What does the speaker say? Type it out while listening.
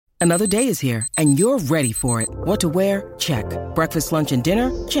Another day is here, and you're ready for it. What to wear? Check. Breakfast, lunch, and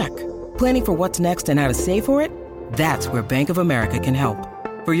dinner? Check. Planning for what's next and how to save for it? That's where Bank of America can help.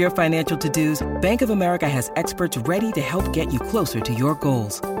 For your financial to-dos, Bank of America has experts ready to help get you closer to your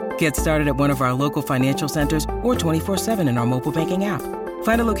goals. Get started at one of our local financial centers or 24/7 in our mobile banking app.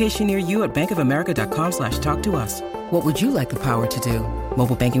 Find a location near you at bankofamerica.com/talktous. What would you like the power to do?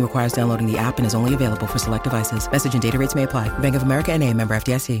 Mobile banking requires downloading the app and is only available for select devices. Message and data rates may apply. Bank of America N.A., member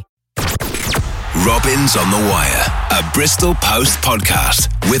FDIC. Robins on the Wire, a Bristol Post podcast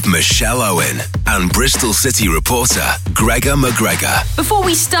with Michelle Owen and Bristol City reporter Gregor McGregor. Before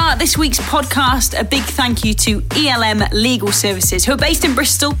we start this week's podcast, a big thank you to ELM Legal Services, who are based in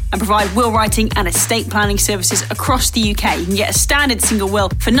Bristol and provide will writing and estate planning services across the UK. You can get a standard single will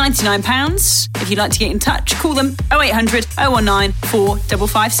for £99. If you'd like to get in touch, call them 0800 019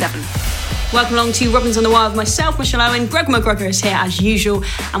 4557. Welcome along to Robins on the Wire with myself, Michelle Owen. Greg McGregor is here as usual,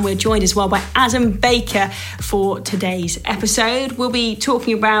 and we're joined as well by Adam Baker for today's episode. We'll be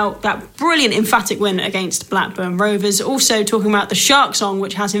talking about that brilliant emphatic win against Blackburn Rovers, also talking about the shark song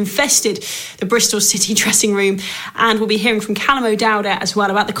which has infested the Bristol City dressing room, and we'll be hearing from Callum O'Dowda as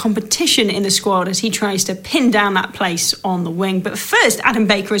well about the competition in the squad as he tries to pin down that place on the wing. But first, Adam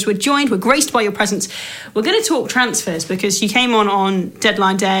Baker, as we're graced by your presence, we're going to talk transfers because you came on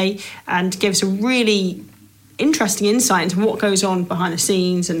deadline day and gave us a really interesting insight into what goes on behind the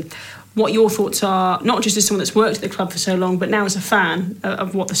scenes and what your thoughts are, not just as someone that's worked at the club for so long, but now as a fan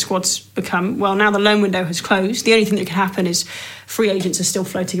of what the squad's become. Well, now the loan window has closed. The only thing that could happen is free agents are still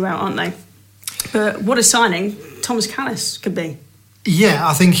floating about, aren't they? But what a signing Thomas Callas could be. Yeah,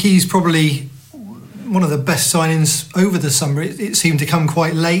 I think he's probably one of the best signings over the summer. It seemed to come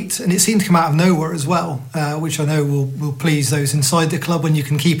quite late, and it seemed to come out of nowhere as well, which I know will please those inside the club when you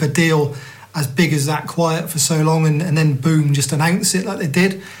can keep a deal as big as that quiet for so long and then boom, just announce it like they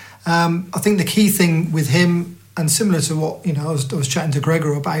did. I think the key thing with him, and similar to what I was chatting to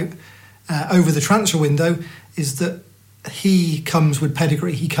Gregor about over the transfer window, is that he comes with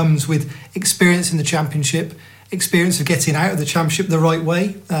pedigree. He comes with experience in the Championship, experience of getting out of the Championship the right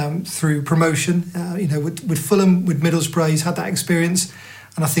way through promotion. With Fulham, with Middlesbrough, he's had that experience,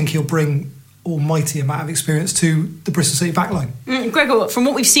 and I think he'll bring almighty amount of experience to the Bristol City backline. Gregor, from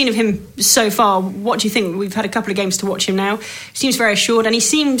what we've seen of him so far, what do you think? We've had a couple of games to watch him now. He seems very assured, and he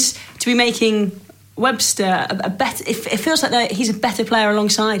seems to be making Webster a better. It feels like he's a better player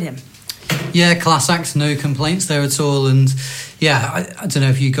alongside him. Yeah, class act, no complaints there at all. And yeah, I don't know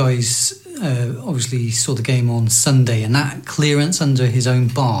if you guys obviously saw the game on Sunday, and that clearance under his own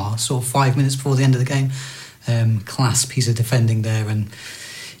bar, sort of 5 minutes before the end of the game, class piece of defending there. And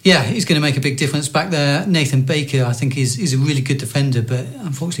yeah, he's going to make a big difference back there. Nathan Baker, I think, is a really good defender, but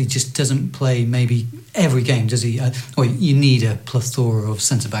unfortunately just doesn't play maybe every game, does he? You need a plethora of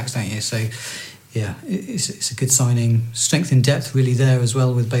centre-backs, don't you? So, yeah, it's a good signing. Strength in depth really there as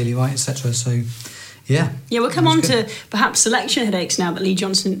well with Bailey Wright, etc. So, yeah. Yeah, we'll come on to perhaps selection headaches now that Lee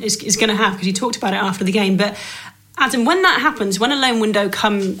Johnson is going to have, because he talked about it after the game. But Adam, when that happens, when a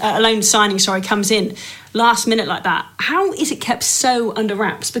loan signing comes in last minute like that, how is it kept so under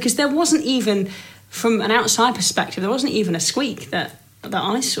wraps? Because there wasn't even, from an outside perspective, there wasn't even a squeak that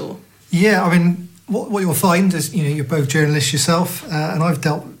I saw. Yeah, I mean, what you'll find is, you're both journalists yourself, and I've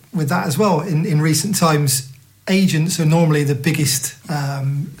dealt with that as well in recent times. Agents are normally the biggest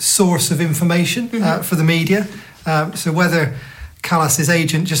source of information for the media. So whether Callas'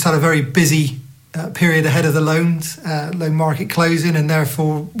 agent just had a very busy period ahead of the loan market closing, and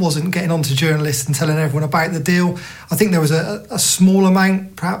therefore wasn't getting on to journalists and telling everyone about the deal. I think there was a small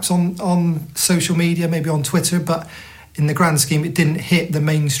amount perhaps on social media, maybe on Twitter, but in the grand scheme it didn't hit the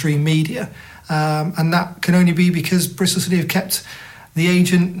mainstream media, and that can only be because Bristol City have kept the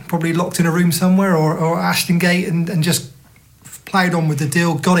agent probably locked in a room somewhere or Ashton Gate and just ploughed on with the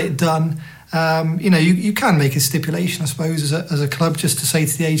deal, got it done. You can make a stipulation, I suppose, as a club, just to say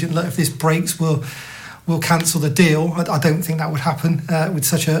to the agent, look, if this breaks, we'll cancel the deal. I don't think that would happen with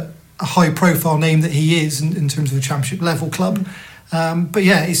such a high-profile name that he is in terms of a Championship-level club. But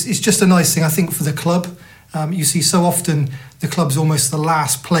yeah, it's just a nice thing, I think, for the club. You see so often the club's almost the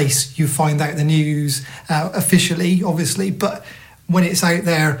last place you find out the news officially, obviously, but when it's out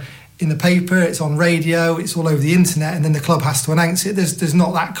there in the paper, it's on radio, it's all over the internet, and then the club has to announce it. There's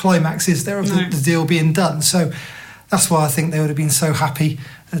not that climax, is there, of the deal being done? So that's why I think they would have been so happy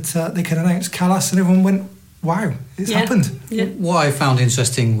that they could announce Callas, and everyone went, wow, it's happened. Yeah. What I found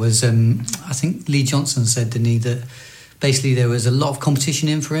interesting was, I think Lee Johnson said, didn't he, that basically there was a lot of competition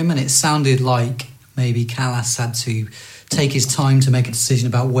in for him, and it sounded like maybe Callas had to take his time to make a decision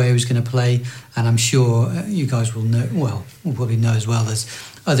about where he was going to play. And I'm sure you guys will know, will probably know as well, there's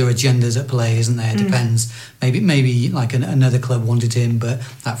other agendas at play, isn't there? It depends. Maybe like another club wanted him, but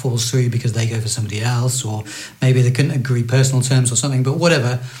that falls through because they go for somebody else, or maybe they couldn't agree personal terms or something. But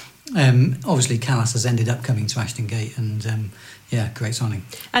whatever. Obviously, Callas has ended up coming to Ashton Gate, and great signing.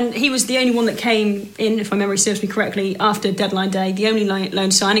 And he was the only one that came in, if my memory serves me correctly, after deadline day, the only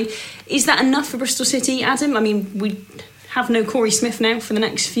loan signing. Is that enough for Bristol City, Adam? I mean, we have no Corey Smith now for the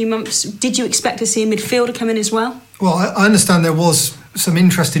next few months. Did you expect to see a midfielder come in as well? Well, I understand there was some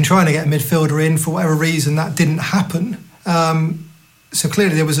interest in trying to get a midfielder in. For whatever reason, that didn't happen. So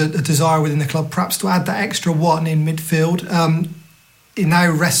clearly there was a desire within the club perhaps to add that extra one in midfield. It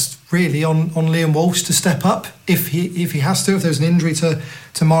now rests really on Liam Walsh to step up if he has to. If there's an injury to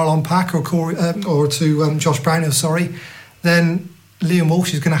Marlon Pack or to Josh Brownhill, then Liam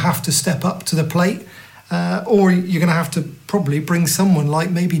Walsh is going to have to step up to the plate, or you're going to have to probably bring someone like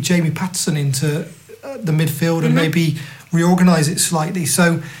maybe Jamie Patterson into the midfield and maybe reorganise it slightly.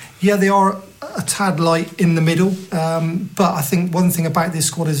 So yeah, they are a tad light in the middle, but I think one thing about this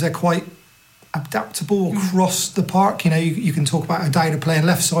squad is they're quite adaptable across the park. You can talk about O'Dowda playing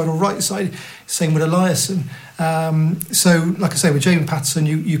left side or right side, same with Eliasson. So like I say, with Jamie Patterson,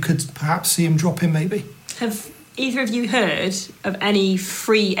 you could perhaps see him drop in maybe. Have either of you heard of any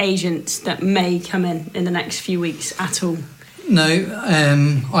free agents that may come in the next few weeks at all? No,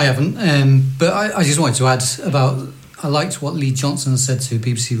 I haven't, but I just wanted to add about, I liked what Lee Johnson said to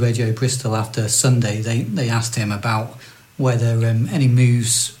BBC Radio Bristol after Sunday. They asked him about whether any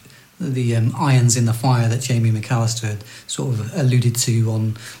moves, the irons in the fire that Jamie McAllister had sort of alluded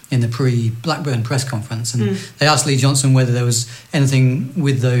to in the pre-Blackburn press conference, and they asked Lee Johnson whether there was anything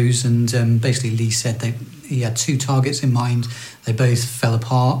with those, and basically Lee said he had 2 targets in mind. They both fell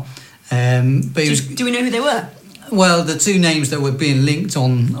apart. But do we know who they were? Well, the 2 names that were being linked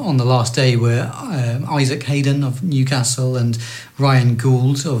on the last day were Isaac Hayden of Newcastle and Ryan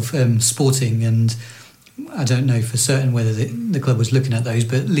Gould of Sporting, and I don't know for certain whether the club was looking at those,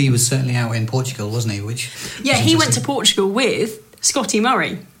 but Lee was certainly out in Portugal, wasn't he? He went to Portugal with Scotty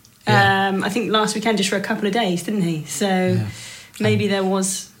Murray. I think last weekend, just for a couple of days, didn't he? So maybe there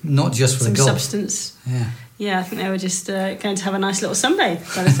was not just for some the golf substance. Yeah, I think they were just going to have a nice little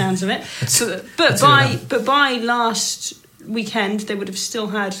sunbathe by the sounds of it. But by last weekend, they would have still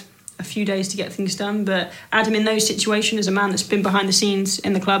had a few days to get things done. But Adam, in those situations, as a man that's been behind the scenes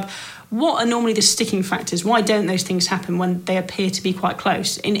in the club, what are normally the sticking factors? Why don't those things happen when they appear to be quite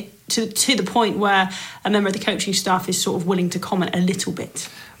close? To the point where a member of the coaching staff is sort of willing to comment a little bit?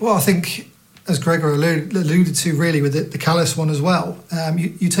 Well, I think, as Gregor alluded to really with the Callas one as well,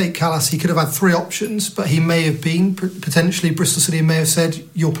 you take Callas, he could have had 3 options, but he may have been, potentially Bristol City may have said,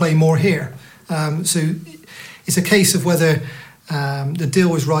 you'll play more here. So it's a case of whether the deal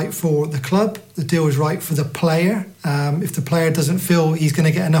was right for the club, the deal was right for the player. If the player doesn't feel he's going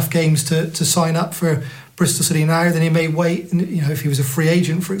to get enough games to sign up for Bristol City now, then he may wait. And, if he was a free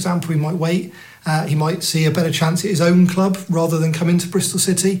agent, for example, he might wait. He might see a better chance at his own club rather than come into Bristol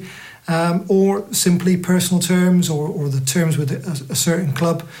City. Or simply personal terms or the terms with a certain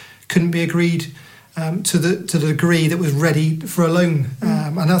club couldn't be agreed to the degree that was ready for a loan.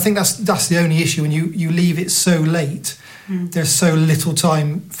 And I think that's the only issue when you leave it so late. There's so little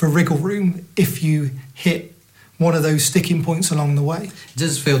time for wriggle room if you hit one of those sticking points along the way. It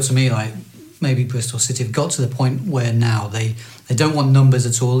does feel to me like maybe Bristol City have got to the point where now they don't want numbers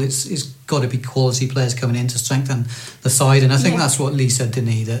at all. It's got to be quality players coming in to strengthen the side, and I think that's what Lee said, didn't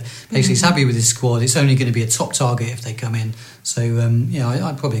he? That basically he's happy with his squad. It's only going to be a top target if they come in. So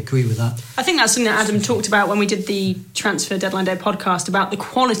I'd probably agree with that. I think that's something that Adam talked about when we did the Transfer Deadline Day podcast about the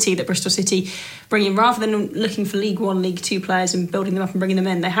quality that Bristol City bring in, rather than looking for League 1, League 2 players and building them up and bringing them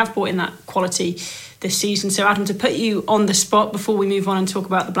in. They have brought in that quality this season. So Adam, to put you on the spot before we move on and talk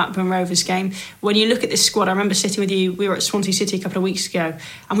about the Blackburn Rovers game, when you look at this squad, I remember sitting with you, we were at Swansea City a couple of weeks ago,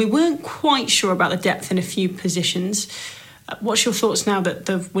 and we weren't quite sure about the depth in a few positions. What's your thoughts now that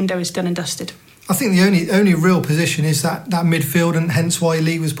the window is done and dusted? I think the only real position is that midfield, and hence why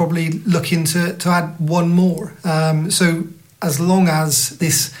Lee was probably looking to add one more. So as long as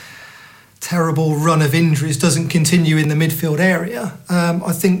this terrible run of injuries doesn't continue in the midfield area,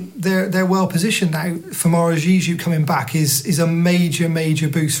 I think they're well positioned now. Famara Zizou coming back is a major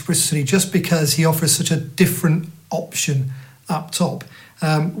boost for Bristol City, just because he offers such a different option up top.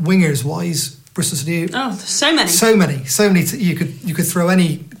 Wingers wise, Bristol City. Oh, so many. You could throw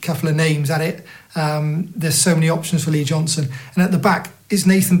any couple of names at it. There's so many options for Lee Johnson, and at the back, is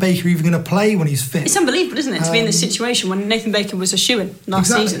Nathan Baker even going to play when he's fit? It's unbelievable, isn't it, to be in this situation when Nathan Baker was a shoo-in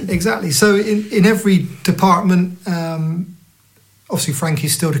last season. Exactly. So in every department, obviously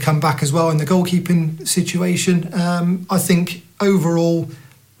Frankie's still to come back as well in the goalkeeping situation. I think overall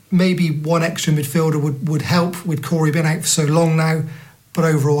maybe one extra midfielder would help with Corey being out for so long now. But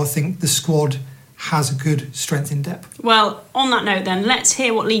overall, I think the squad has a good strength in depth. Well, on that note then, let's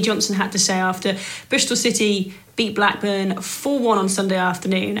hear what Lee Johnson had to say after Bristol City beat Blackburn 4-1 on Sunday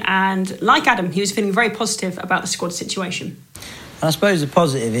afternoon. And like Adam, he was feeling very positive about the squad situation. And I suppose the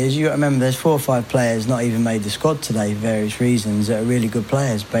positive is, you got to remember there's 4 or 5 players not even made the squad today for various reasons that are really good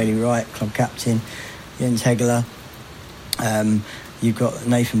players. Bailey Wright, club captain, Jens Hegeler. You've got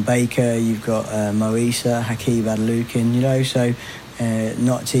Nathan Baker, you've got Mo Issa, Hakeem Adelukin, you know, so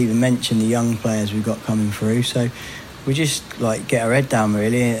not to even mention the young players we've got coming through. So we just get our head down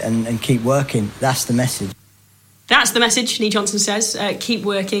really and keep working. That's the message. That's the message, Lee Johnson says, keep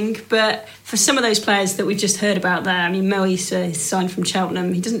working. But for some of those players that we've just heard about there, I mean, Mo Issa is signed from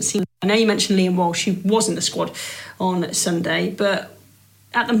Cheltenham. He doesn't seem... I know you mentioned Liam Walsh, who was in the squad on Sunday, but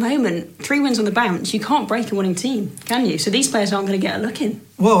at the moment, 3 wins on the bounce, you can't break a winning team, can you? So these players aren't going to get a look in.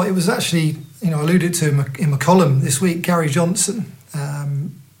 Well, it was actually, I alluded to in my column this week, Gary Johnson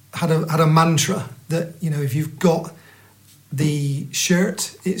had a mantra that, if you've got the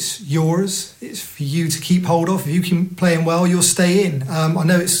shirt, it's yours, it's for you to keep hold of. If you keep playing well, you'll stay in. I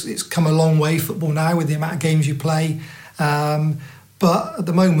know it's come a long way, football now, with the amount of games you play, but at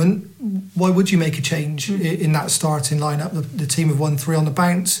the moment, why would you make a change in that starting lineup? The team have won 3 on the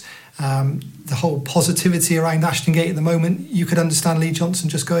bounce. The whole positivity around Ashton Gate at the moment, you could understand Lee Johnson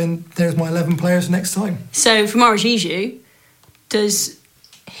just going, there's my 11 players next time. So for Maurice Jeju, does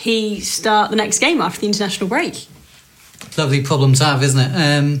he start the next game after the international break? Lovely problem to have, isn't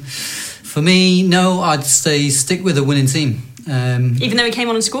it? For me, no, I'd stick with a winning team. Even though he came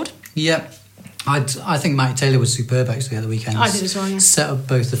on and scored? Yeah. I think Matty Taylor was superb actually at the weekend. I did as well, yeah. Set up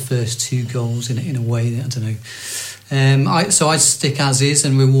both the first 2 goals in a way that, I don't know. So I'd stick as is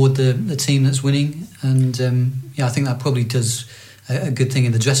and reward the team that's winning. And I think that probably does a good thing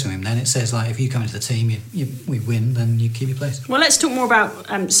in the dressing room. Then it says, if you come into the team, we win, then you keep your place. Well, let's talk more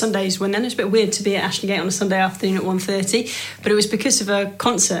about Sunday's win then. It's a bit weird to be at Ashton Gate on a Sunday afternoon at 1:30, but it was because of a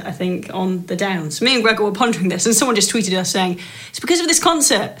concert, I think, on the Downs. Me and Gregor were pondering this, and someone just tweeted us saying, it's because of this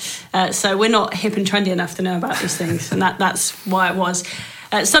concert. So we're not hip and trendy enough to know about these things, and that's why it was.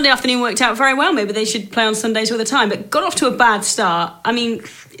 Sunday afternoon worked out very well. Maybe they should play on Sundays all the time, but got off to a bad start. I mean, I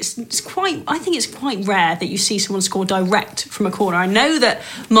think it's quite rare that you see someone score direct from a corner. I know that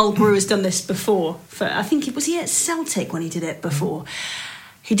Mulgrew has done this before. I think he was at Celtic when he did it before.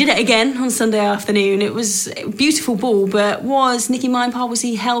 He did it again on Sunday afternoon. It was a beautiful ball, but was Nicky Meinpar, was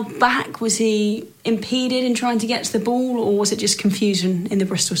he held back? Was he impeded in trying to get to the ball, or was it just confusion in the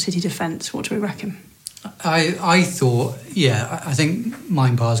Bristol City defence? What do we reckon? I thought, I think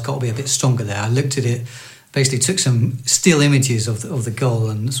Meinpar's got to be a bit stronger there. I looked at it, basically took some still images of the goal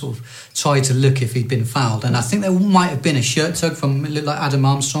and sort of tried to look if he'd been fouled. And I think there might have been a shirt tug from, it looked like Adam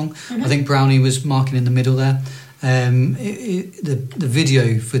Armstrong. Mm-hmm. I think Brownie was marking in the middle there. The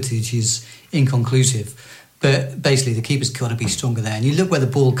video footage is inconclusive. But basically, the keeper's got to be stronger there. And you look where the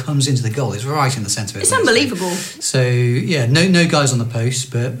ball comes into the goal; it's right in the centre of it. It's unbelievable. So no guys on the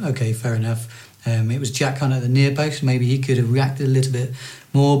post, but okay, fair enough. It was Jack Hunt at the near post. Maybe he could have reacted a little bit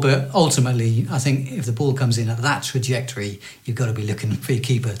more, but ultimately, I think if the ball comes in at that trajectory, you've got to be looking for your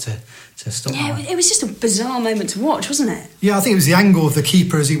keeper to stop. Yeah, it was just a bizarre moment to watch, wasn't it? Yeah, I think it was the angle of the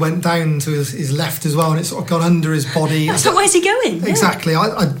keeper as he went down to his left as well, and it sort of got under his body. That's not where's he going? Exactly.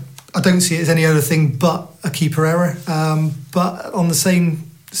 Yeah. I don't see it as any other thing but a keeper error. But on the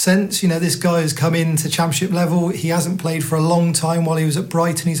same sense, this guy has come into Championship level. He hasn't played for a long time while he was at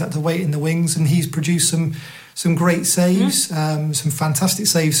Brighton. He's had to wait in the wings, and he's produced some great saves, some fantastic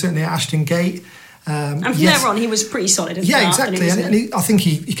saves, certainly at Ashton Gate. And from there on, he was pretty solid. Exactly. And I think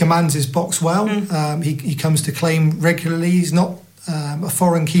he commands his box well. He comes to claim regularly. He's not a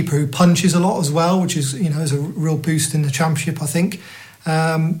foreign keeper who punches a lot as well, which is is a real boost in the Championship, I think.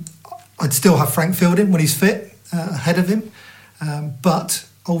 I'd still have Frank Fielding when he's fit ahead of him, but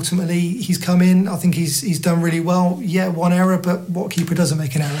ultimately he's come in. I think he's done really well. Yeah, one error, but what keeper doesn't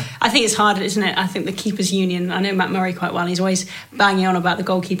make an error? I think it's hard, isn't it? I think the keepers union, I know Matt Murray quite well, he's always banging on about the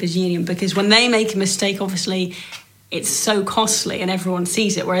goalkeepers union, because when they make a mistake, obviously it's so costly and everyone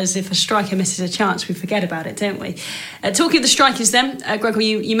sees it, whereas if a striker misses a chance, we forget about it, don't we? Talking of the strikers then, Gregor,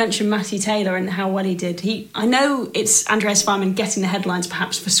 you mentioned Matty Taylor and how well he did. I know it's Andreas Weimann getting the headlines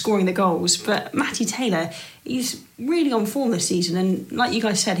perhaps for scoring the goals, but Matty Taylor, he's really on form this season, and like you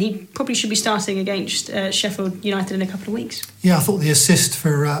guys said, he probably should be starting against Sheffield United in a couple of weeks. Yeah, I thought the assist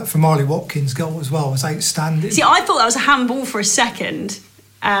for Marley Watkins' goal as well was outstanding. See, I thought that was a handball for a second,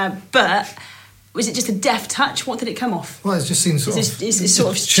 but Was it just a deft touch? What did it come off? Well, it just seems sort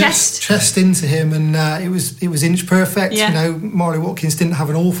of chest into him, and it was inch perfect. Yeah. You know, Marley Watkins didn't have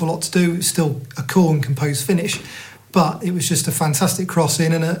an awful lot to do. It was still a cool and composed finish, but it was just a fantastic cross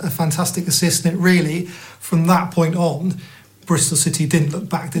in and a fantastic assist. And it really, from that point on, Bristol City didn't look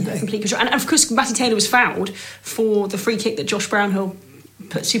back, did they? Complete control. And of course, Matty Taylor was fouled for the free kick that Josh Brownhill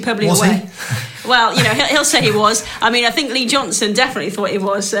put superbly was away. He? Well, you know, he'll say he was. I mean, I think Lee Johnson definitely thought he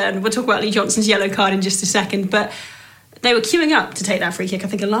was. And we'll talk about Lee Johnson's yellow card in just a second. But they were queuing up to take that free kick. I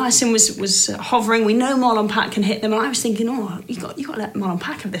think Eliasson was hovering. We know Marlon Pack can hit them. And I was thinking, you got to let Marlon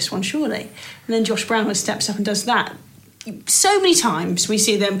Pack have this one, surely. And then Josh Brownhill steps up and does that. So many times we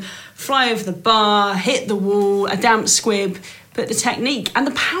see them fly over the bar, hit the wall, a damp squib. But the technique and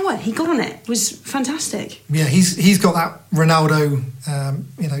the power he got on it was fantastic. Yeah, he's got that Ronaldo,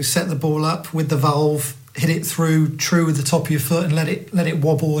 set the ball up with the valve, hit it through true with the top of your foot and let it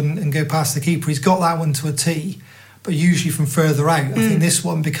wobble and go past the keeper. He's got that one to a T, but usually from further out. I think this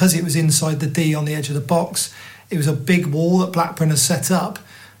one, because it was inside the D on the edge of the box, it was a big wall that Blackburn has set up,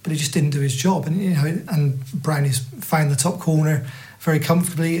 but he just didn't do his job. And and Brownie's found the top corner very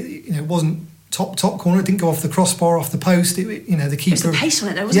comfortably. It wasn't top corner. It didn't go off the crossbar, off the post. The keeper. It was the pace on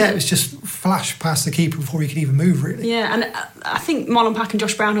it, though, wasn't it? Yeah, it was just flash past the keeper before he could even move, really. Yeah, and I think Marlon Pack and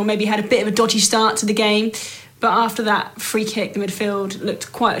Josh Brownhill maybe had a bit of a dodgy start to the game, but after that free kick, the midfield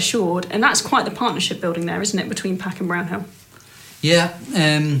looked quite assured, and that's quite the partnership building there, isn't it, between Pack and Brownhill? Yeah,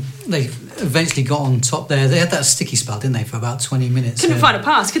 they eventually got on top there. They had that sticky spell, didn't they, for about 20 minutes? Couldn't find a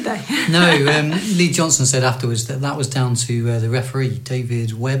pass, could they? No, Lee Johnson said afterwards that was down to the referee,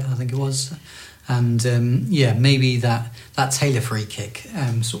 David Webb, I think it was. And maybe that Taylor free kick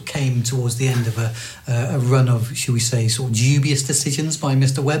sort of came towards the end of a run of, shall we say, sort of dubious decisions by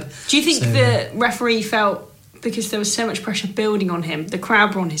Mr. Webb. Do you think the referee felt, because there was so much pressure building on him, the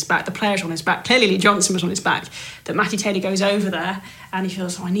crowd were on his back, the players were on his back, clearly Lee Johnson was on his back, that Matty Taylor goes over there and he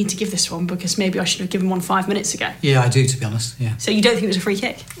feels, I need to give this one because maybe I should have given one 5 minutes ago? Yeah, I do, to be honest, yeah. So you don't think it was a free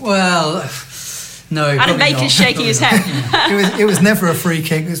kick? Well, no, Adam Baker's shaking his head. It was never a free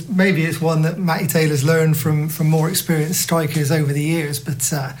kick. Maybe it's one that Matty Taylor's learned from more experienced strikers over the years,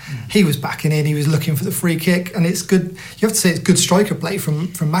 but he was backing in, he was looking for the free kick, and it's good. You have to say it's good striker play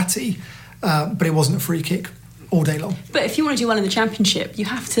from Matty, but it wasn't a free kick all day long. But if you want to do well in the Championship, you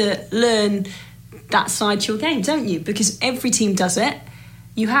have to learn that side to your game, don't you? Because every team does it.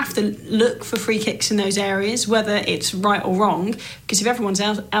 You have to look for free kicks in those areas, whether it's right or wrong, because if everyone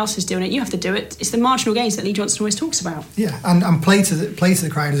else is doing it, you have to do it. It's the marginal gains that Lee Johnson always talks about. Yeah, and play to the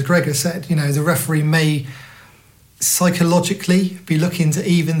crowd, as Gregor said. The referee may psychologically be looking to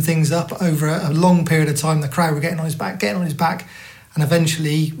even things up over a long period of time. The crowd were getting on his back, and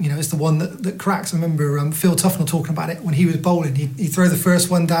eventually, it's the one that cracks. I remember Phil Tufnell talking about it when he was bowling. He'd throw the first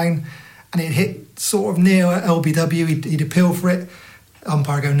one down, and it hit sort of near LBW. He'd appeal for it.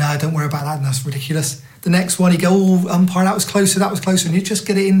 Umpire go, no, don't worry about that, and that's ridiculous. The next one, he go, umpire, that was closer, and you just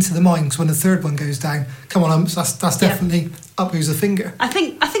get it into the mind, because when the third one goes down, come on, umps, that's definitely up goes the finger. I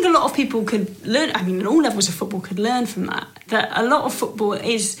think a lot of people could learn, at all levels of football could learn from that a lot of football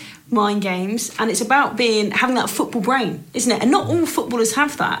is mind games, and it's about having that football brain, isn't it? And not all footballers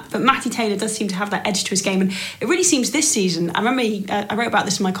have that, but Matty Taylor does seem to have that edge to his game, and it really seems this season. I remember I wrote about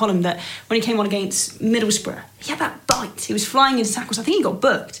this in my column, that when he came on against Middlesbrough, he had that bite, he was flying into tackles. I think he got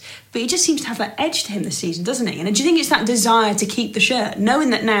booked, but he just seems to have that edge to him this season, doesn't he? And do you think it's that desire to keep the shirt, knowing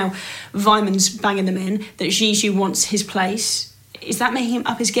that now Weiman's banging them in, that Zizou wants his place? Is that making him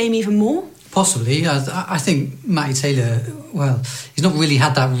up his game even more? Possibly. I think Matty Taylor, well, he's not really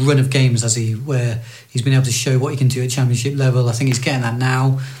had that run of games, has he, where he's been able to show what he can do at Championship level. I think he's getting that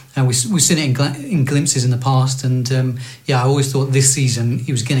now. And we've seen it in glimpses in the past. And, I always thought this season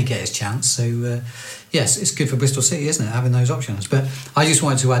he was going to get his chance. So, yes, it's good for Bristol City, isn't it, having those options. But I just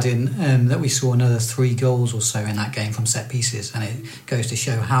wanted to add in that we saw another 3 goals or so in that game from set pieces. And it goes to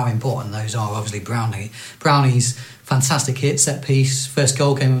show how important those are. Obviously, Brownie's fantastic hit, set piece. First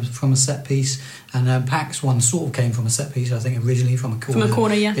goal came from a set piece. And Pack's one sort of came from a set piece, I think, originally from a corner. From a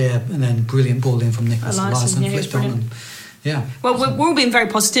corner, yeah. Yeah, and then brilliant ball in from Nicholas Eliasson, flipped on and... Yeah. Well, we're all being very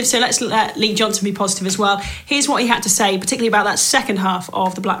positive, so let's let Lee Johnson be positive as well. Here's what he had to say, particularly about that second half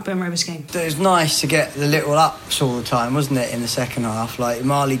of the Blackburn Rovers game. It was nice to get the little ups all the time, wasn't it, in the second half? Like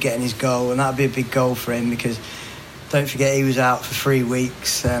Marley getting his goal, and that would be a big goal for him, because don't forget he was out for 3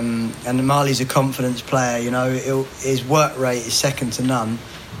 weeks, and Marley's a confidence player, his work rate is second to none,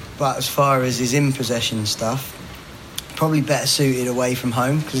 but as far as his in-possession stuff, probably better suited away from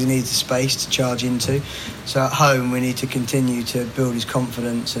home, because he needs the space to charge into. So at home we need to continue to build his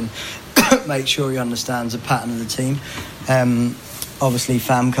confidence and make sure he understands the pattern of the team. obviously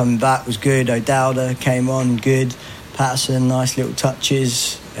Fam coming back was good. O'Dowda came on, good. Patterson, nice little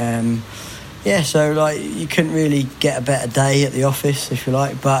touches. So like you couldn't really get a better day at the office, if you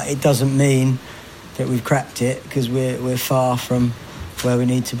like, but it doesn't mean that we've cracked it, because we're far from where we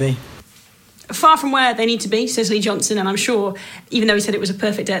need to be. Far from where they need to be, says Lee Johnson, and I'm sure, even though he said it was a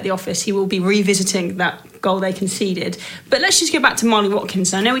perfect day at the office, he will be revisiting that goal they conceded. But let's just go back to Marley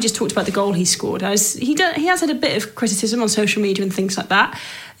Watkins. I know we just talked about the goal he scored. He has had a bit of criticism on social media and things like that.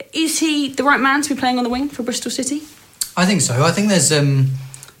 Is he the right man to be playing on the wing for Bristol City? I think so. I think there's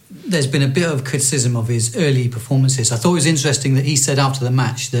been a bit of criticism of his early performances. I thought it was interesting that he said after the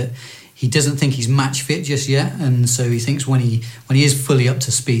match that he doesn't think he's match fit just yet, and so he thinks when he is fully up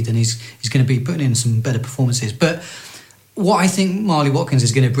to speed, then he's going to be putting in some better performances. But what I think Marley Watkins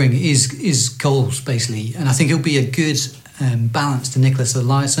is going to bring is goals, basically, and I think he'll be a good balance to Nicholas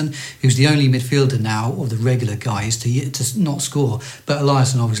Eliasson, who's the only midfielder now of the regular guys to not score, but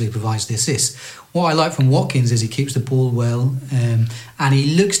Eliasson obviously provides the assists. What I like from Watkins is he keeps the ball well, and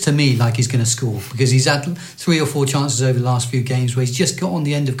he looks to me like he's going to score, because he's had 3 or 4 chances over the last few games where he's just got on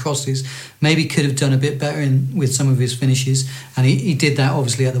the end of crosses, maybe could have done a bit better with some of his finishes, and he did that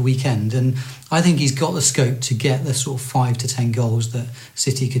obviously at the weekend, and I think he's got the scope to get the sort of 5 to 10 goals that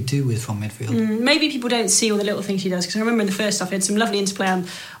City could do with from midfield. Maybe people don't see all the little things he does, because I remember in the first half he had some lovely interplay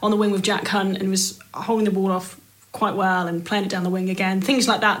on the wing with Jack Hunt and was holding the ball off quite well and playing it down the wing again, things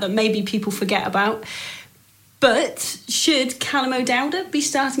like that maybe people forget about. But should Callum O'Dowda be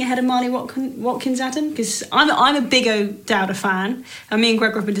starting ahead of Marley Watkins, Adam? Because I'm a big O'Dowda fan, and me and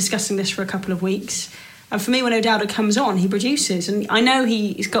Gregor have been discussing this for a couple of weeks, and for me, when O'Dowda comes on, he produces, and I know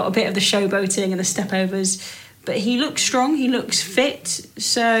he's got a bit of the showboating and the stepovers, but he looks strong, he looks fit.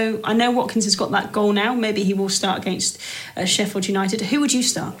 So I know Watkins has got that goal now. Maybe he will start against Sheffield United. Who would you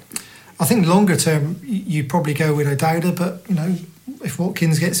start? I think longer term, you'd probably go with O'Dowda, but, if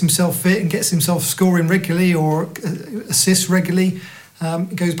Watkins gets himself fit and gets himself scoring regularly or assists regularly,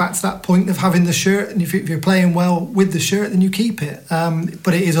 it goes back to that point of having the shirt, and if you're playing well with the shirt, then you keep it.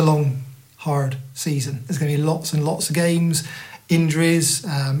 But it is a long, hard season. There's going to be lots and lots of games, injuries,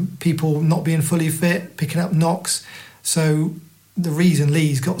 people not being fully fit, picking up knocks. So the reason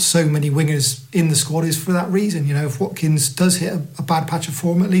Lee's got so many wingers in the squad is for that reason. If Watkins does hit a bad patch of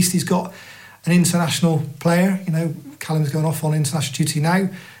form, at least he's got an international player. Callum's going off on international duty now,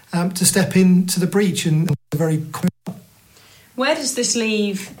 to step into the breach and very. Where does this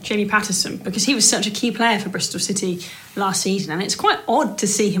leave Jamie Patterson? Because he was such a key player for Bristol City last season, and it's quite odd to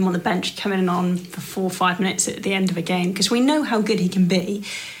see him on the bench coming on for 4 or 5 minutes at the end of a game, because we know how good he can be.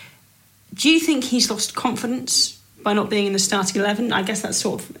 Do you think he's lost confidence by not being in the starting 11? I guess that's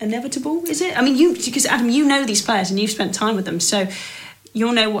sort of inevitable, is it? I mean, because Adam, you know these players and you've spent time with them, so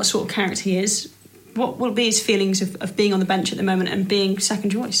you'll know what sort of character he is. What will be his feelings of being on the bench at the moment and being second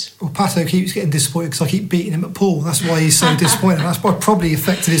choice? Well, Pato keeps getting disappointed because I keep beating him at pool. That's why he's so disappointed. That's probably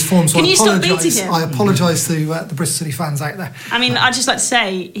affected his form. So Can you stop beating him? I apologise to the Bristol City fans out there. I mean, I'd just like to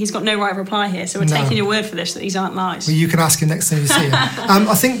say he's got no right of reply here, so we're taking your word for this, that these aren't lies. Well, you can ask him next time you see him.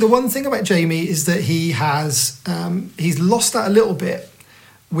 I think the one thing about Jamie is that he has he's lost that a little bit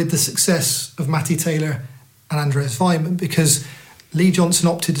with the success of Matty Taylor and Andreas Weimann, because Lee Johnson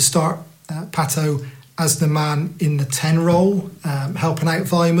opted to start Pato as the man in the 10 role, helping out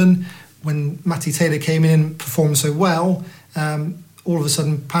Weimann. When Matty Taylor came in and performed so well, all of a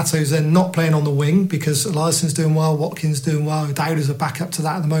sudden Pato's then not playing on the wing because Eliasson's doing well, Watkins doing well, Dowda's a backup to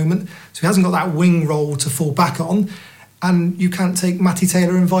that at the moment. So he hasn't got that wing role to fall back on, and you can't take Matty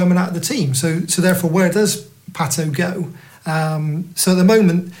Taylor and Weimann out of the team. So therefore, where does Pato go? So at the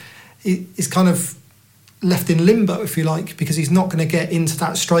moment, it's kind of left in limbo, if you like, because he's not going to get into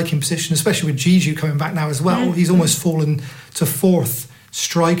that striking position, especially with Giju coming back now as well. He's almost fallen to 4th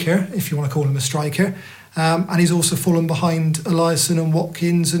striker, if you want to call him a striker, and he's also fallen behind Eliasson and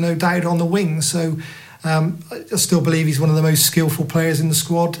Watkins and O'Dowda on the wing. So I still believe he's one of the most skillful players in the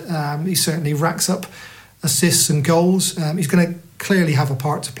squad. He certainly racks up assists and goals. He's going to clearly have a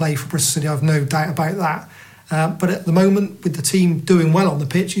part to play for Bristol City, I've no doubt about that. But at the moment, with the team doing well on the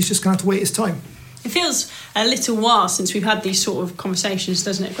pitch, he's just going to have to wait his time. It feels a little while since we've had these sort of conversations,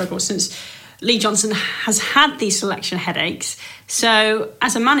 doesn't it, Gregor? Since Lee Johnson has had these selection headaches. So,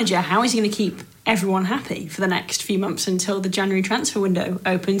 as a manager, how is he going to keep everyone happy for the next few months until the January transfer window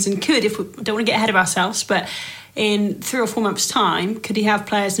opens? And if we don't want to get ahead of ourselves, but in 3 or 4 months' time, could he have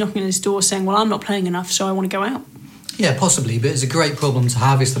players knocking on his door saying, well, I'm not playing enough, so I want to go out? Yeah, possibly, but it's a great problem to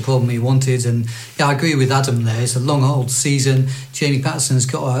have. It's the problem he wanted, and yeah, I agree with Adam there. It's a long old season. Jamie Patterson's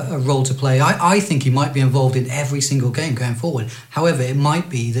got a role to play. I think he might be involved in every single game going forward. However, it might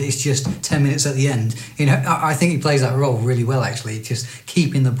be that it's just 10 minutes at the end. I think he plays that role really well, actually, just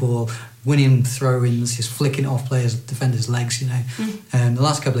keeping the ball, winning throw-ins, just flicking it off defenders' legs, The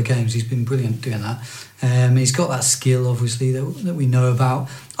last couple of games, he's been brilliant doing that. He's got that skill, obviously, that we know about.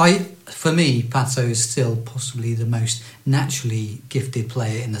 For me, Pato is still possibly the most naturally gifted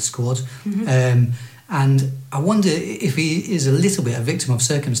player in the squad. Mm-hmm. And I wonder if he is a little bit a victim of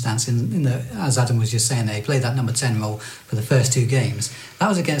circumstance in the, as Adam was just saying there, he played that number 10 role for the first 2 games. That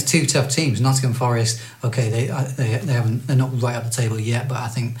was against 2 tough teams. Nottingham Forest, okay, they're not right up the table yet, but I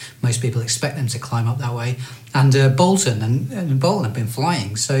think most people expect them to climb up that way. And Bolton, and Bolton have been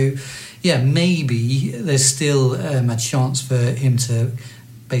flying. So, yeah, maybe there's still a chance for him to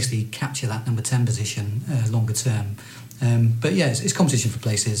basically capture that number 10 position longer term. But yeah, it's competition for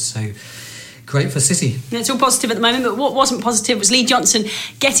places, so great for City. It's all positive at the moment, but what wasn't positive was Lee Johnson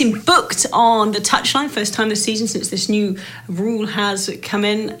getting booked on the touchline, first time this season since this new rule has come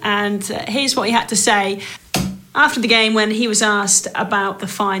in. And here's what he had to say after the game when he was asked about the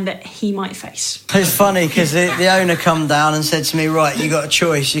fine that he might face. It's funny because the owner come down and said to me, right, you got a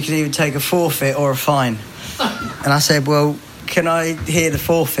choice, you can either take a forfeit or a fine. And I said, well, can I hear the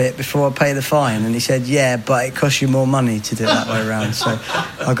forfeit before I pay the fine? And he said, yeah, but it costs you more money to do it that way around. So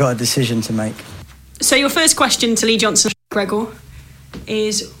I got a decision to make. So your first question to Lee Johnson, Gregor,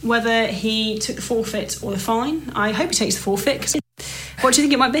 is whether he took the forfeit or the fine. I hope he takes the forfeit. What do you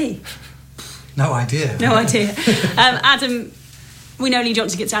think it might be? No idea. No idea. Adam, we know Lee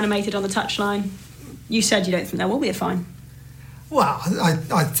Johnson gets animated on the touchline. You said you don't think there will be a fine. Well,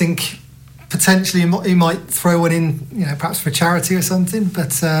 I think potentially he might throw one in, perhaps for charity or something.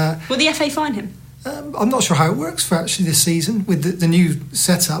 But will the FA fine him? I'm not sure how it works for actually this season with the new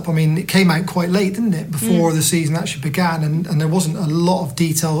setup. I mean, it came out quite late, didn't it, before the season actually began, and there wasn't a lot of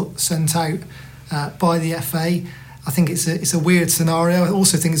detail sent out by the FA. I think it's a weird scenario. I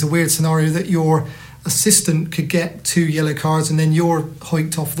also think it's a weird scenario that your assistant could get 2 yellow cards and then you're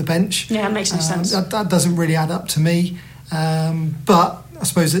hiked off the bench. Yeah, it makes no sense. That doesn't really add up to me. But I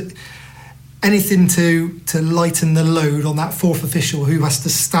suppose anything to lighten the load on that 4th official who has to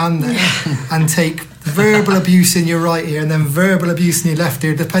stand there and take verbal abuse in your right ear and then verbal abuse in your left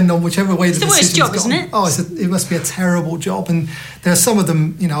ear, depending on whichever way the decision's gone. It's the worst job, isn't it? It must be a terrible job. And there are some of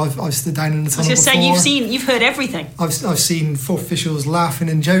them, I've stood down in the tunnel before. I was just saying, you've heard everything. I've seen 4th officials laughing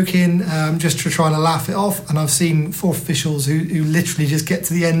and joking, just to try to laugh it off, and I've seen 4th officials who literally just get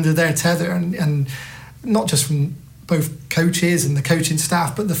to the end of their tether, and not just from both coaches and the coaching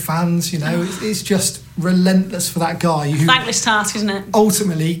staff, but the fans, it's just relentless for that guy who thankless task, isn't it?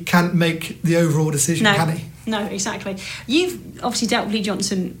 Ultimately can't make the overall decision, can he? No, exactly. You've obviously dealt with Lee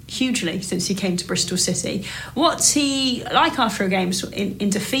Johnson hugely since he came to Bristol City. What's he like after a game in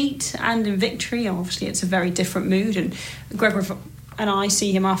defeat and in victory? Obviously it's a very different mood, and Gregor and I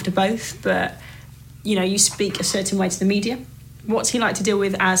see him after both, but you speak a certain way to the media. What's he like to deal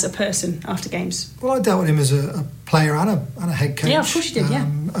with as a person after games? Well, I dealt with him as a player and a head coach. Yeah, of course you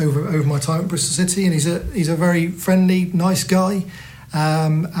did. Over my time at Bristol City, and he's a very friendly, nice guy,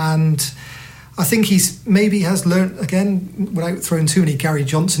 and I think he's maybe has learnt again, without throwing too many Gary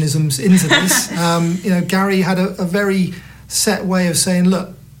Johnsonisms into this. Gary had a very set way of saying,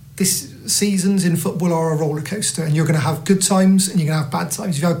 look, this seasons in football are a roller coaster, and you're going to have good times and you're going to have bad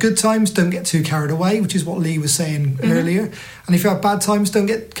times. If you have good times, don't get too carried away, which is what Lee was saying earlier. And if you have bad times, don't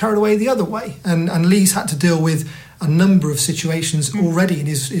get carried away the other way. And Lee's had to deal with a number of situations already in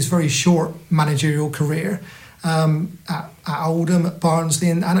his very short managerial career at Oldham, at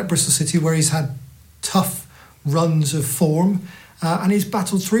Barnsley, and at Bristol City, where he's had tough runs of form. And he's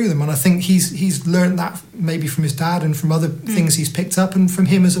battled through them, and I think he's learned that maybe from his dad and from other things he's picked up, and from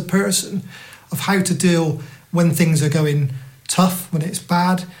him as a person, of how to deal when things are going tough, when it's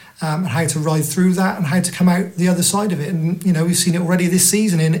bad, and how to ride through that, and how to come out the other side of it. And we've seen it already this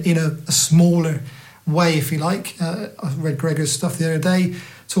season in a smaller way, if you like. I read Gregor's stuff the other day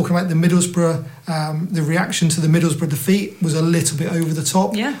talking about the Middlesbrough, the reaction to the Middlesbrough defeat was a little bit over the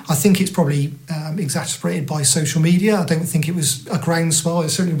top. Yeah. I think it's probably exacerbated by social media. I don't think it was a groundswell. It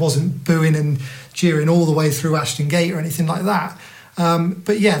certainly wasn't booing and jeering all the way through Ashton Gate or anything like that.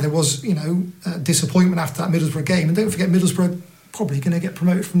 But yeah, there was, disappointment after that Middlesbrough game. And don't forget, Middlesbrough probably going to get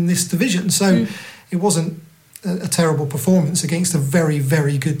promoted from this division. So it wasn't a terrible performance against a very,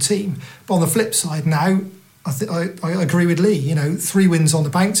 very good team. But on the flip side now, I agree with Lee. 3 wins on the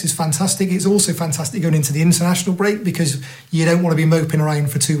bounce is fantastic. It's also fantastic going into the international break, because you don't want to be moping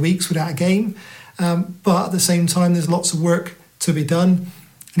around for 2 weeks without a game. but at the same time, there's lots of work to be done,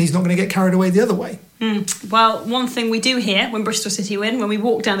 and he's not going to get carried away the other way. Well, one thing we do hear when Bristol City win, when we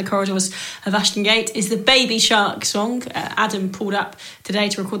walk down the corridors of Ashton Gate, is the Baby Shark song. Adam pulled up today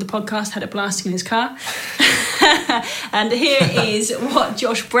to record the podcast, had it blasting in his car. And here is what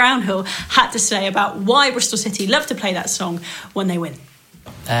Josh Brownhill had to say about why Bristol City love to play that song when they win.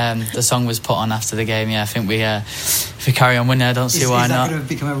 The song was put on after the game. I think if we carry on winning, I don't see why not. Is that going to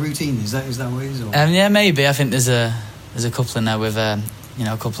become a routine? Is that what it is? Or? Yeah, maybe. I think there's a couple in there with a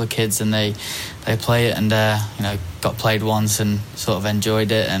couple of kids, and they play it, and got played once and sort of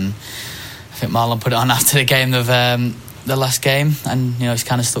enjoyed it. And I think Marlon put it on after the game of the last game, and it's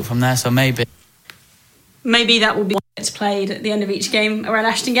kind of stuck from there. So maybe that will be what gets played at the end of each game around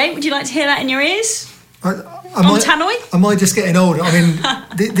Ashton Gate. Would you like to hear that in your ears? Am I just getting older? I mean,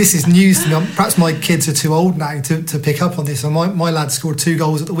 this is news to me. Perhaps my kids are too old now to pick up on this. My lad scored 2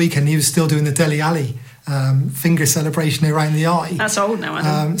 goals at the weekend. He was still doing the Dele Alli finger celebration around the eye. That's old now,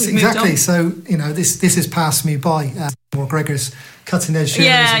 Adam. Exactly. So this has passed me by. Gregor's cutting edge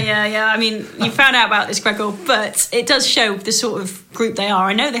journalism. Yeah. I mean, you found out about this, Gregor, but it does show the sort of group they are.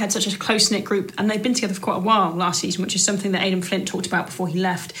 I know they had such a close-knit group, and they've been together for quite a while last season, which is something that Aidan Flint talked about before he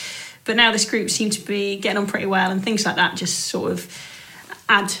left. But now this group seems to be getting on pretty well, and things like that just sort of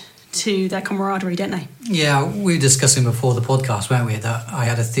add to their camaraderie, don't they? Yeah, we were discussing before the podcast, weren't we, that I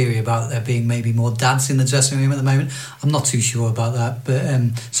had a theory about there being maybe more dads in the dressing room at the moment. I'm not too sure about that, but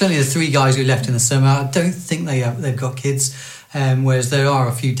certainly the 3 guys who left in the summer, I don't think they've got kids. Whereas there are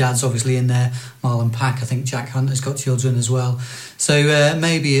a few dads obviously in there. Marlon Pack, I think Jack Hunter's got children as well. So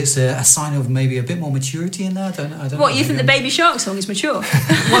maybe it's a sign of maybe a bit more maturity in there. I don't know. What, you think the Baby Shark song is mature?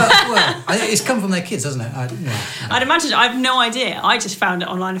 well, it's come from their kids, hasn't it? I'd imagine. I have no idea. I just found it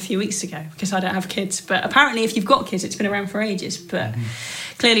online a few weeks ago because I don't have kids. But apparently if you've got kids, it's been around for ages. But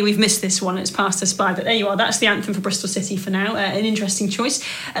clearly we've missed this one. It's passed us by. But there you are. That's the anthem for Bristol City for now. An interesting choice.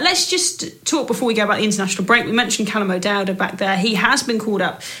 Let's just talk before we go about the international break. We mentioned Callum O'Dowda back there. He has been called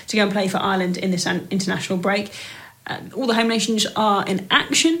up to go and play for Ireland in this international break. All the home nations are in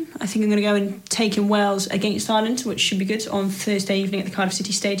action. I think I'm going to go and take in Wales against Ireland, which should be good, on Thursday evening at the Cardiff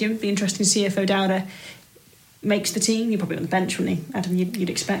City Stadium. Be interesting to see if O'Dowda makes the team. You're probably on the bench, wouldn't he, Adam? You'd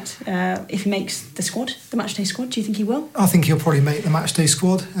expect. If he makes the squad, the matchday squad, do you think he will? I think he'll probably make the matchday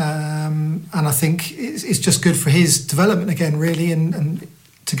squad. And I think it's just good for his development again, really, and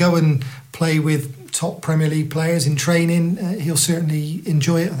to go and play with top Premier League players in training. He'll certainly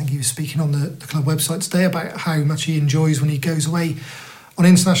enjoy it. I think he was speaking on the club website today about how much he enjoys when he goes away on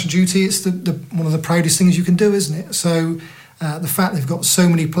international duty. It's one of the proudest things you can do, isn't it? So the fact they've got so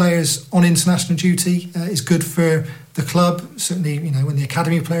many players on international duty is good for the club. Certainly, when the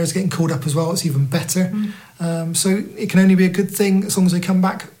academy players are getting called up as well, it's even better. So it can only be a good thing as long as they come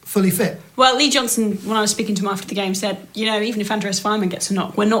back fully fit. Well, Lee Johnson, when I was speaking to him after the game, said, even if Andreas Fireman gets a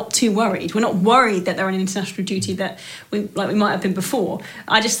knock, we're not too worried. We're not worried that they're on international duty that we might have been before.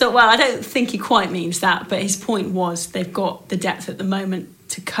 I just thought, well, I don't think he quite means that, but his point was they've got the depth at the moment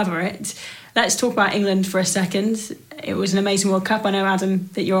to cover it. Let's talk about England for a second. It was an amazing World Cup. I know, Adam,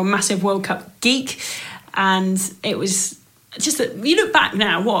 that you're a massive World Cup geek, and it was just that you look back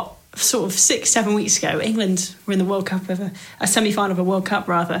now, sort of 6-7 weeks ago, England were in the World Cup, a semi-final of a World Cup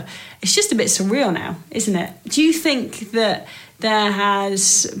rather. It's just a bit surreal now, isn't it? Do you think that there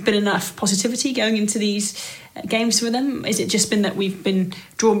has been enough positivity going into these games for them? Is it just been that we've been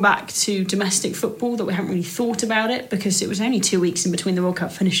drawn back to domestic football, that we haven't really thought about it? Because it was only 2 weeks in between the World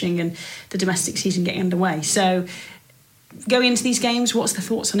Cup finishing and the domestic season getting underway. So going into these games, what's the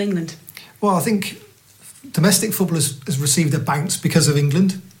thoughts on England? Well, I think domestic football has received a bounce because of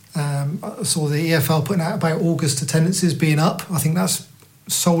England. I saw the EFL putting out about August attendances being up. I think that's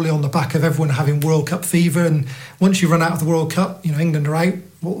solely on the back of everyone having World Cup fever, and once you run out of the World Cup, England are out.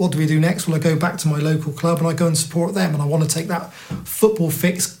 What do we do next? Well, I go back to my local club and I go and support them, and I want to take that football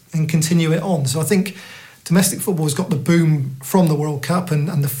fix and continue it on. So I think domestic football has got the boom from the World Cup and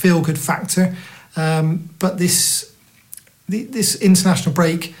the feel-good factor, but this international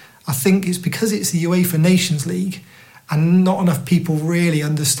break, I think it's because it's the UEFA Nations League and not enough people really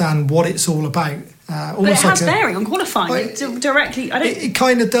understand what it's all about. But it has bearing on qualifying directly. It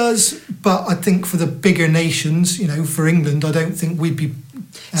kind of does, but I think for the bigger nations, for England, I don't think we'd be...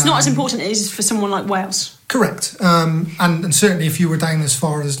 It's not as important as it is for someone like Wales. Correct. And certainly if you were down as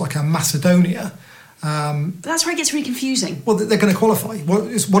far as like a Macedonia... But that's where it gets really confusing. Well, they're going to qualify. Well,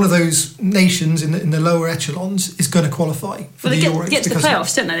 it's one of those nations in the lower echelons is going to qualify for the Euros. They get to the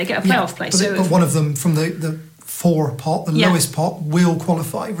playoffs, don't they? They get a playoff place. But one of them from the 4 pot, the lowest pot, will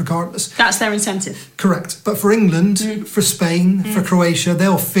qualify regardless. That's their incentive. Correct. But for England, for Spain, for Croatia,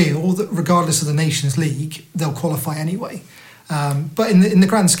 they'll feel that regardless of the Nations League, they'll qualify anyway. But in the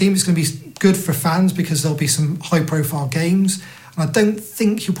grand scheme, it's going to be good for fans because there'll be some high-profile games. And I don't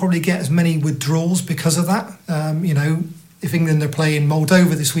think you'll probably get as many withdrawals because of that. If England are playing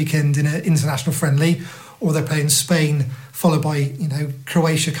Moldova this weekend in an international friendly, or they're playing Spain, followed by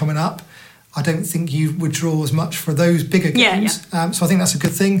Croatia coming up, I don't think you withdraw as much for those bigger games. Yeah. So I think that's a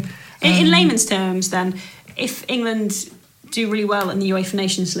good thing. In layman's terms, then, if England do really well in the UEFA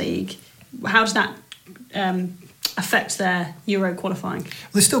Nations League, how does that affect their Euro qualifying?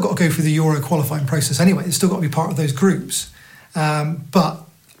 Well, they've still got to go through the Euro qualifying process anyway. They've still got to be part of those groups. But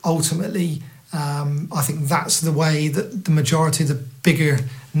ultimately, I think that's the way that the majority of the bigger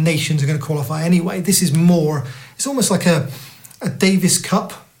nations are going to qualify anyway. This is more, it's almost like a Davis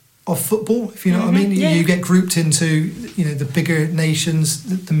Cup of football, if you know what I mean. Yeah. You get grouped into the bigger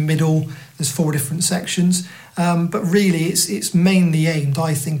nations, the middle, there's 4 different sections. But really it's mainly aimed,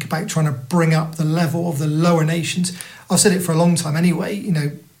 I think, about trying to bring up the level of the lower nations. I've said it for a long time anyway,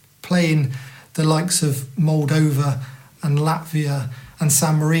 playing the likes of Moldova and Latvia and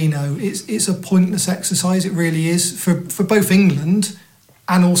San Marino, it's a pointless exercise. It really is for both England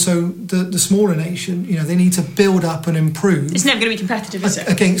and also the smaller nation. They need to build up and improve. It's never going to be competitive, is it?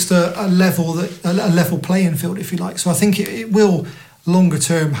 Against a level playing field, if you like. So I think it will longer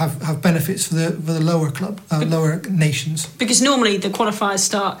term have benefits for the lower lower nations. Because normally the qualifiers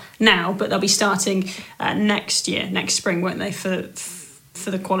start now, but they'll be starting next spring, won't they? For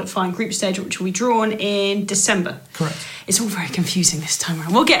the qualifying group stage, which will be drawn in December. Correct. It's all very confusing this time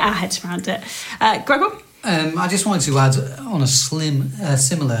around. We'll get our heads around it. Gregor? I just wanted to add on a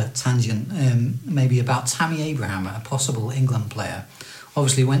similar tangent, maybe about Tammy Abraham, a possible England player.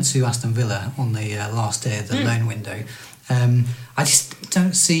 Obviously went to Aston Villa on the last day of the loan window. I just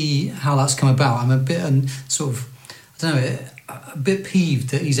don't see how that's come about. I'm a bit a bit peeved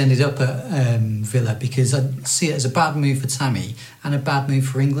that he's ended up at Villa, because I see it as a bad move for Tammy and a bad move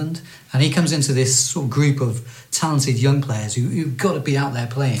for England. And he comes into this sort of group of talented young players who've got to be out there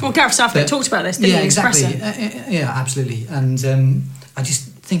playing. Well, Gareth Southgate talked about this, didn't he? Exactly. Yeah, absolutely. And I just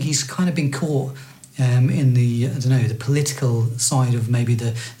think he's kind of been caught in the political side of maybe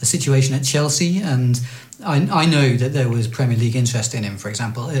the situation at Chelsea. And I know that there was Premier League interest in him, for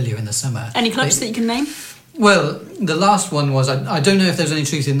example, earlier in the summer. Any clubs that you can name? Well, the last one was, I don't know if there's any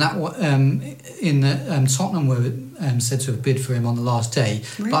truth in that, Tottenham were said to have bid for him on the last day.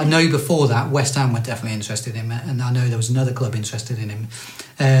 Really? But I know before that West Ham were definitely interested in him, and I know there was another club interested in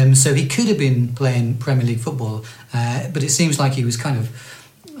him. So he could have been playing Premier League football, but it seems like he was kind of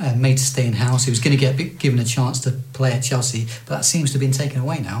made to stay in-house. He was going to get given a chance to play at Chelsea, but that seems to have been taken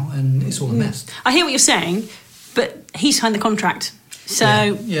away now, and it's all a mess. I hear what you're saying, but he signed the contract.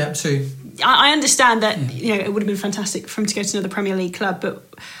 So yeah, true. I understand that it would have been fantastic for him to go to another Premier League club, but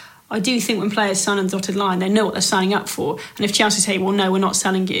I do think when players sign on the dotted line, they know what they're signing up for. And if Chelsea say, well, no, we're not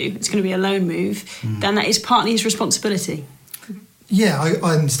selling you, it's going to be a loan move, then that is partly his responsibility. Yeah,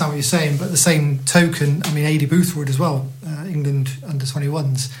 I understand what you're saying, but at the same token, I mean, Adi Boothroyd as well, England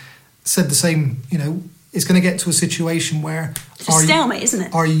under-21s, said the same, it's going to get to a situation where it's a stalemate, isn't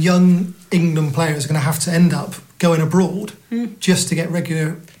it? Our young England players are going to have to end up going abroad just to get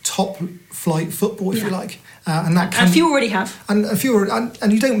regular top flight football, if you like. And a few already have. And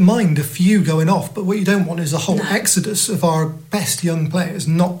you don't mind a few going off, but what you don't want is a whole exodus of our best young players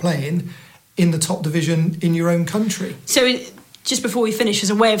not playing in the top division in your own country. So just before we finish,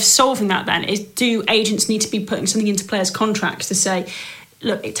 as a way of solving that then, do agents need to be putting something into players' contracts to say,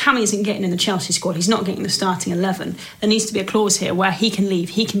 look, Tammy isn't getting in the Chelsea squad, he's not getting the starting 11. There needs to be a clause here where he can leave,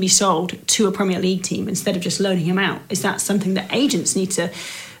 he can be sold to a Premier Of team instead of just loaning him out. Is that something that agents need to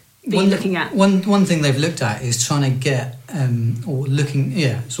be looking at? One thing they've looked at is trying to get,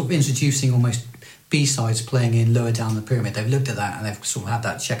 sort of introducing almost B-sides playing in lower down the pyramid. They've looked at that and they've sort of had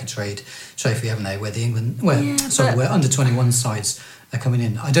that Checker Trade trophy, haven't they, where where under-21 sides are coming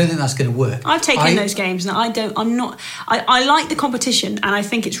in. I don't think that's going to work. I've taken those games and I like the competition and I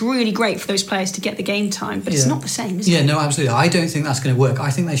think it's really great for those players to get the game time, but it's not the same, is it? Yeah, no, absolutely. I don't think that's going to work.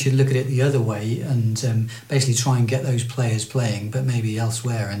 I think they should look at it the other way and basically try and get those players playing, but maybe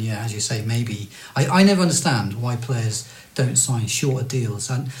elsewhere. And yeah, as you say, maybe... I never understand why players don't sign shorter deals.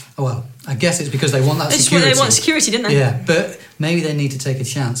 And well, I guess it's because they want that It's security. They want security, didn't they? Yeah, but maybe they need to take a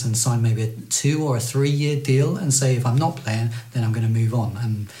chance and sign maybe a 2 or a 3 year deal and say, if I'm not playing, then I'm going to move on.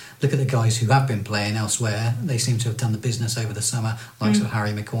 And look at the guys who have been playing elsewhere. They seem to have done the business over the summer, like of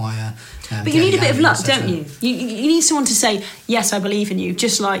Harry Maguire. But you need a bit of luck, don't you? You need someone to say, yes, I believe in you,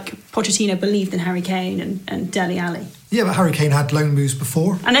 just like Pochettino believed in Harry Kane and Dele Alli. Yeah, but Harry Kane had loan moves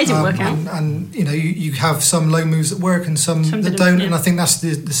before. And they didn't work out. And you know, you have some loan moves that work and some that don't. Yeah. And I think that's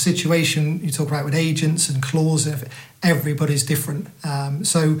the situation you talk about with agents and clauses. Everybody's different.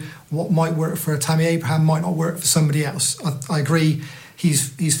 So what might work for Tammy Abraham might not work for somebody else. I agree.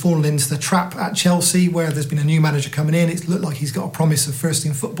 He's fallen into the trap at Chelsea where there's been a new manager coming in. It's looked like he's got a promise of first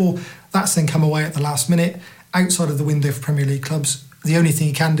team football. That's then come away at the last minute. Outside of the window for Premier League clubs, the only thing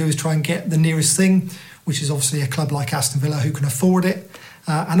he can do is try and get the nearest thing, which is obviously a club like Aston Villa who can afford it.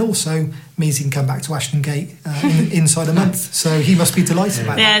 And also means he can come back to Ashton Gate inside a month. So he must be delighted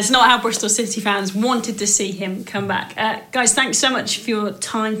about that. Yeah, it's not how Bristol City fans wanted to see him come back. Guys, thanks so much for your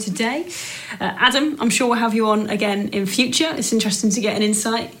time today. Adam, I'm sure we'll have you on again in future. It's interesting to get an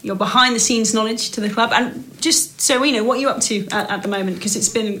insight, your behind-the-scenes knowledge to the club. And just so we know, what are you up to at the moment? Because it's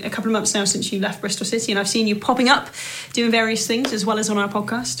been a couple of months now since you left Bristol City, and I've seen you popping up, doing various things, as well as on our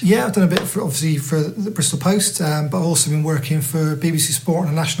podcast. Yeah, I've done a bit, for the Bristol Post, but I've also been working for BBC Sport on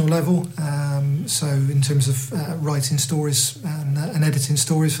a national level. So in terms of writing stories and editing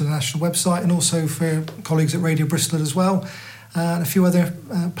stories for the national website, and also for colleagues at Radio Bristol as well, and a few other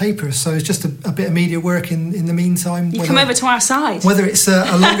papers. So it's just a bit of media work in the meantime. You come over to our side. Whether it's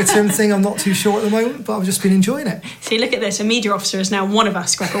a longer term thing, I'm not too sure at the moment, but I've just been enjoying it. See, look at this. A media officer is now one of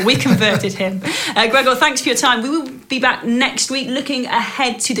us, Gregor. We converted him. Gregor, thanks for your time. We will be back next week looking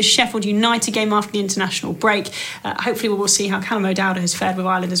ahead to the Sheffield United game after the international break. Hopefully we will see how Callum O'Dowda has fared with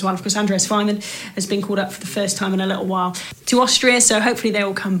Ireland as well. Of course, Andreas Weimann has been called up for the first time in a little while to Austria, so hopefully they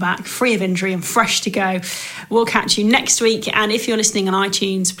will come back free of injury and fresh to go. We'll catch you next week, and if you're listening on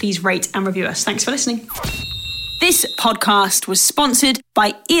iTunes, please rate and review us. Thanks for listening. This podcast was sponsored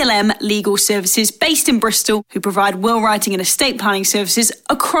by ELM Legal Services, based in Bristol, who provide will writing and estate planning services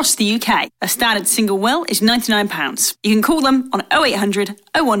across the UK. A standard single will is £99. You can call them on 0800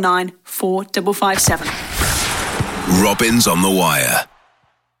 019 4557. Robins on the Wire.